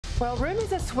Well,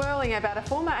 rumours are swirling about a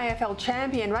former AFL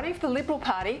champion running for the Liberal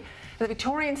Party at the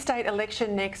Victorian state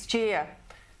election next year.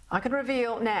 I can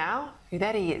reveal now who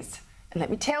that is. And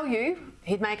let me tell you,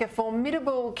 he'd make a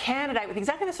formidable candidate with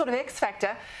exactly the sort of X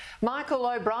factor Michael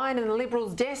O'Brien and the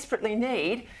Liberals desperately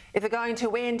need if they're going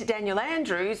to end Daniel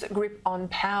Andrews' grip on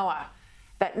power.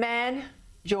 That man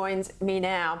joins me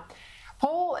now.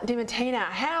 Paul Dimattina,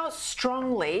 how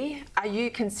strongly are you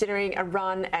considering a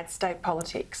run at state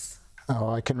politics?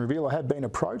 I can reveal I have been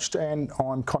approached and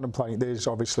I'm contemplating. There's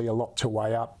obviously a lot to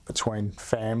weigh up between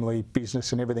family,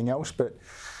 business and everything else, but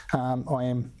I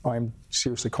am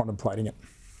seriously contemplating it.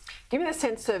 Give me the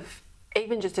sense of,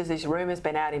 even just as this rumour's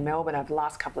been out in Melbourne over the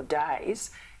last couple of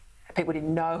days, people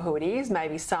didn't know who it is,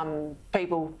 maybe some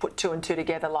people put two and two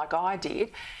together like I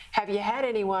did. Have you had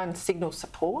anyone signal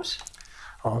support?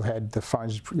 I've had the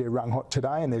phones rung hot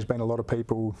today and there's been a lot of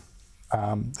people.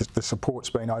 The support's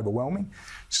been overwhelming,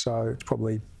 so it's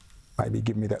probably maybe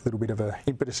given me that little bit of an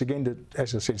impetus again to,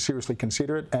 as I said, seriously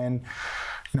consider it. And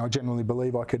I genuinely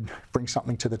believe I could bring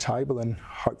something to the table and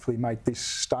hopefully make this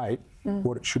state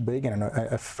what it should be again,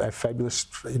 a fabulous,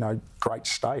 great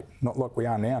state, not like we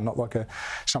are now, not like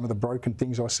some of the broken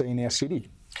things I see in our city.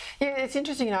 Yeah, it's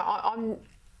interesting. I'm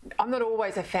not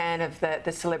always a fan of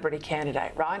the celebrity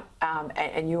candidate, right?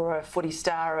 And you're a footy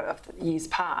star of years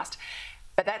past.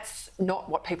 But that's not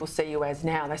what people see you as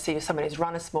now. They see you as someone who's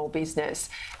run a small business,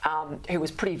 who was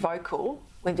pretty vocal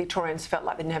when Victorians felt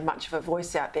like they didn't have much of a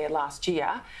voice out there last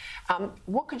year.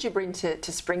 What could you bring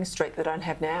to Spring Street that they don't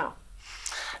have now?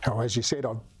 Oh, as you said,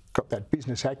 I've got that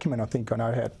business acumen. I think I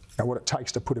know what it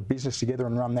takes to put a business together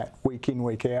and run that week in,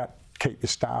 week out, keep your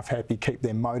staff happy, keep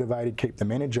them motivated, keep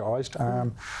them energised.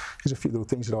 There's a few little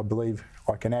things that I believe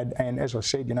I can add. And as I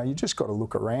said, you just got to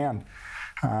look around.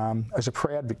 As a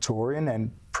proud Victorian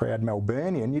and proud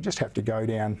Melburnian, you just have to go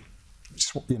down,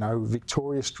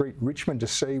 Victoria Street, Richmond, to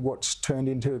see what's turned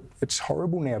into. It's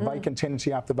horrible now. Vacant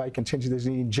tenancy after vacant tenancy. There's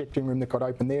an injecting room that got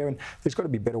open there, and there's got to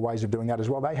be better ways of doing that as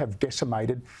well. They have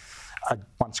decimated a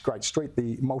once great street.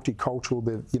 The multicultural,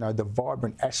 the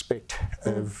vibrant aspect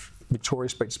of Victoria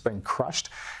Street's been crushed.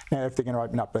 Now, if they're going to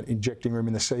open up an injecting room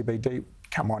in the CBD,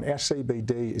 come on, our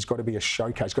CBD has got to be a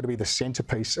showcase, got to be the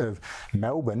centrepiece of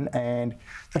Melbourne, and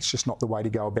that's just not the way to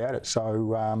go about it.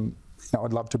 So,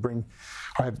 I'd love to bring,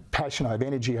 I have passion, I have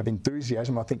energy, I have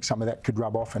enthusiasm. I think some of that could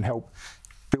rub off and help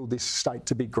build this state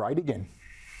to be great again.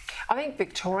 I think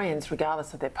Victorians,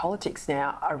 regardless of their politics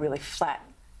now, are really flat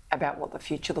about what the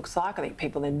future looks like. I think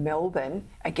people in Melbourne,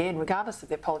 again, regardless of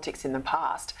their politics in the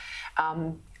past,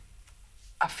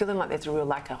 are feeling like there's a real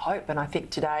lack of hope. And I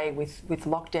think today, with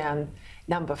lockdown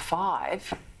number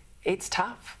 5, it's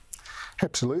tough.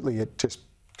 Absolutely.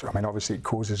 Obviously it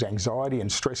causes anxiety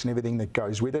and stress and everything that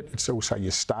goes with it. It's also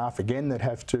your staff, again, that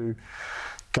have to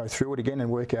go through it again and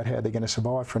work out how they're going to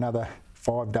survive for another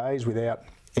 5 days without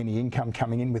any income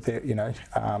coming in with their,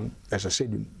 as I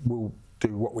said, we'll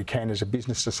do what we can as a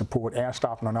business to support our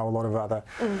staff, and I know a lot of other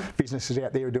businesses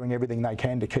out there are doing everything they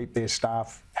can to keep their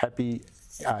staff happy,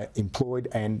 employed,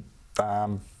 and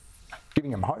giving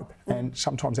them hope. And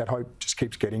sometimes that hope just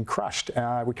keeps getting crushed.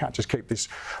 We can't just keep this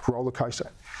roller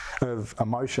coaster of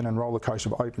emotion and roller coaster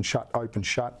of open shut,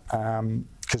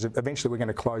 because eventually we're going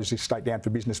to close this state down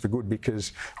for business for good,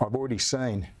 because I've already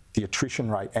seen the attrition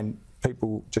rate, and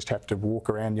people just have to walk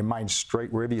around your main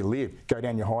street, wherever you live, go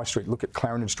down your high street, look at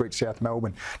Clarendon Street, South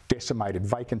Melbourne, decimated,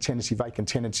 vacant tenancy,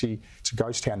 it's a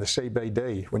ghost town. The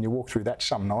CBD, when you walk through that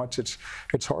some nights, it's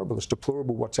horrible, it's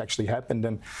deplorable what's actually happened.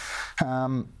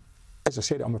 And as I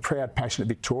said, I'm a proud, passionate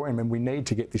Victorian, and we need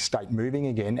to get this state moving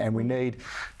again, and we need,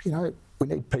 we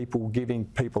need people giving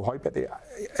people hope out there.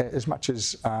 As much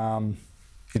as,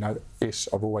 yes,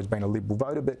 I've always been a Liberal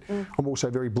voter, but I'm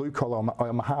also very blue collar.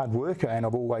 I'm a hard worker, and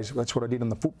that's what I did on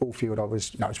the football field. I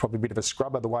was, it's probably a bit of a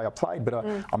scrubber the way I played, but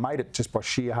I made it just by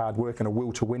sheer hard work and a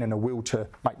will to win and a will to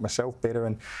make myself better,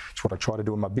 and it's what I try to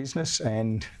do in my business,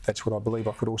 and that's what I believe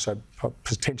I could also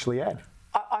potentially add.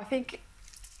 I think,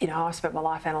 I spent my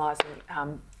life analysing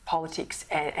politics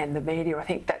and the media. I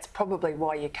think that's probably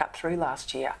why you cut through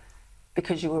last year,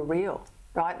 because you were real,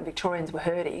 right? And Victorians were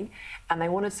hurting, and they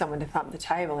wanted someone to thump the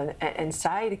table and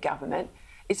say to government,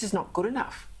 this is not good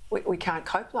enough. We can't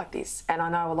cope like this. And I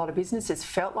know a lot of businesses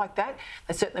felt like that.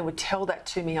 They certainly would tell that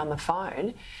to me on the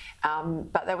phone,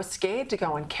 but they were scared to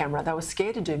go on camera. They were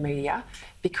scared to do media,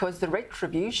 because the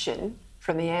retribution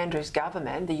from the Andrews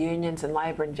government, the unions and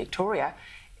Labor in Victoria,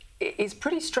 is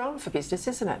pretty strong for business,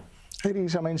 isn't it? It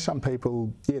is. Some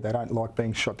people, they don't like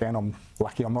being shot down. I'm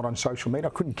lucky I'm not on social media.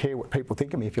 I couldn't care what people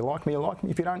think of me. If you like me, you like me.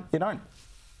 If you don't, you don't.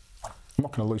 I'm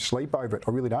not going to lose sleep over it.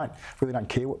 I really don't. Really don't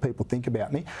care what people think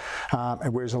about me.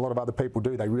 And whereas a lot of other people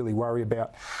do, they really worry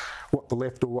about what the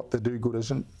left or what the do-gooders.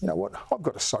 And you know what? I've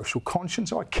got a social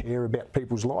conscience. I care about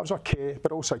people's lives. I care,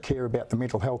 but also care about the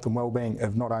mental health and well-being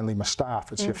of not only my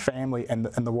staff, it's your family and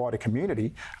the wider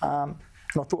community. And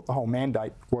I thought the whole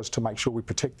mandate was to make sure we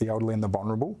protect the elderly and the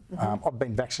vulnerable. I've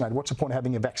been vaccinated. What's the point of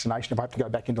having a vaccination if I have to go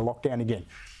back into lockdown again?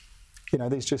 You know,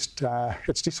 there's just,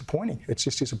 it's disappointing. It's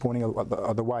just disappointing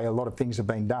the way a lot of things have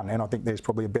been done. And I think there's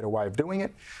probably a better way of doing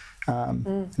it.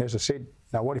 And as I said, you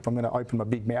know what, if I'm going to open my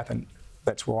big mouth, and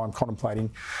that's why I'm contemplating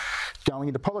going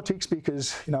into politics,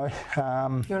 because, you know, you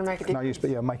want to make a difference. No use, but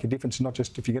yeah, make a difference. Not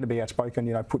just if you're going to be outspoken,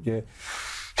 you know, put your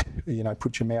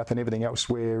mouth and everything else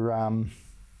where,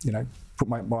 you know, put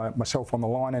myself on the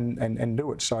line and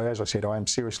do it. So as I said, I am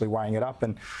seriously weighing it up,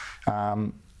 and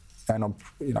I'm,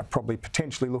 you know, probably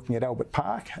potentially looking at Albert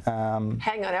Park.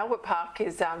 Hang on, Albert Park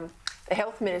is the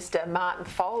Health Minister, Martin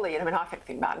Foley, and I mean, I don't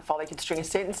think Martin Foley could string a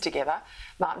sentence together.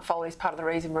 Martin Foley is part of the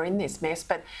reason we're in this mess,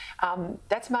 but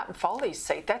that's Martin Foley's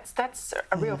seat. That's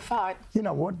a real fight. You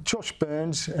know what? Josh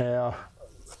Burns, our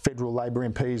federal Labor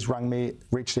MP, has rung me,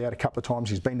 reached out a couple of times.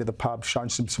 He's been to the pub, shown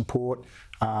some support.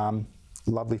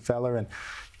 Lovely fella, and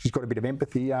he's got a bit of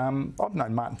empathy. I've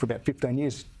known Martin for about 15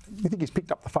 years. You think he's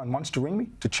picked up the phone once to ring me,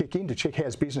 to check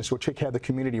how's business or check how the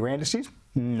community around us is?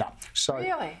 No. So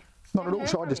really? Not at all.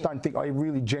 So I just don't think, I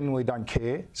really genuinely don't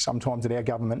care sometimes that our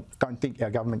government, don't think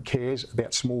our government cares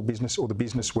about small business or the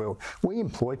business world. We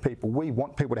employ people. We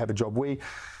want people to have a job. We,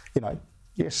 you know,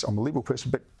 yes, I'm a Liberal person,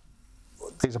 but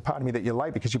there's a part of me that you're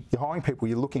Labor because you're hiring people,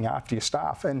 you're looking after your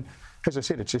staff. And as I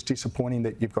said, it's just disappointing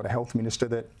that you've got a health minister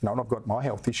that, you know, and I've got my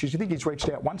health issues. You think he's reached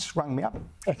out once, rung me up?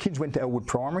 Our kids went to Elwood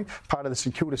Primary, part of the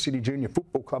St Kilda City Junior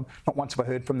Football Club. Not once have I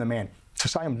heard from the man. To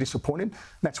say I'm disappointed,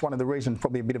 that's one of the reasons,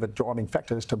 probably a bit of a driving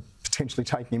factor as to potentially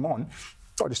taking him on.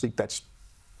 I just think that's,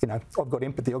 you know, I've got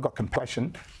empathy, I've got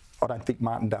compassion. I don't think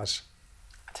Martin does.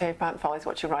 I tell you, if Martin Foley's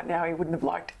watching right now, he wouldn't have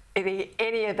liked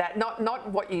any of that. Not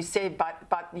what you said,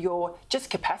 but your just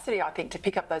capacity, I think, to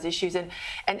pick up those issues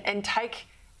and take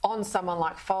on someone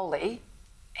like Foley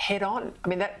head on. I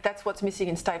mean, that's what's missing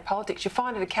in state politics. You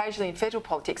find it occasionally in federal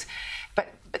politics, but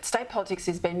state politics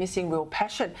has been missing real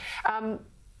passion.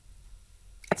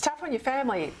 It's tough on your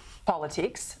family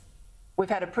politics. We've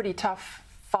had a pretty tough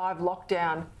 5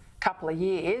 lockdown couple of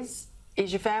years.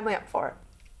 Is your family up for it?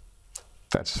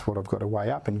 That's what I've got to weigh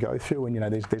up and go through, and you know,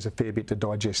 there's a fair bit to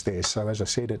digest there. So as I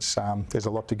said, it's there's a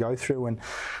lot to go through, and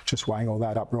just weighing all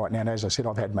that up right now. And as I said,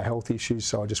 I've had my health issues,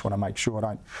 so I just want to make sure I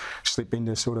don't slip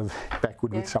into sort of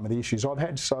backward with some of the issues I've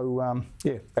had. So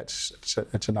yeah,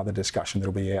 it's another discussion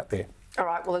that'll be out there. All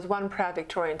right. Well, there's one proud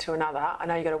Victorian to another. I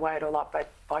know you've got to weigh it all up, but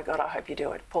by God, I hope you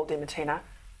do it. Paul Dimattina.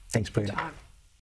 Thanks, Peta. Time.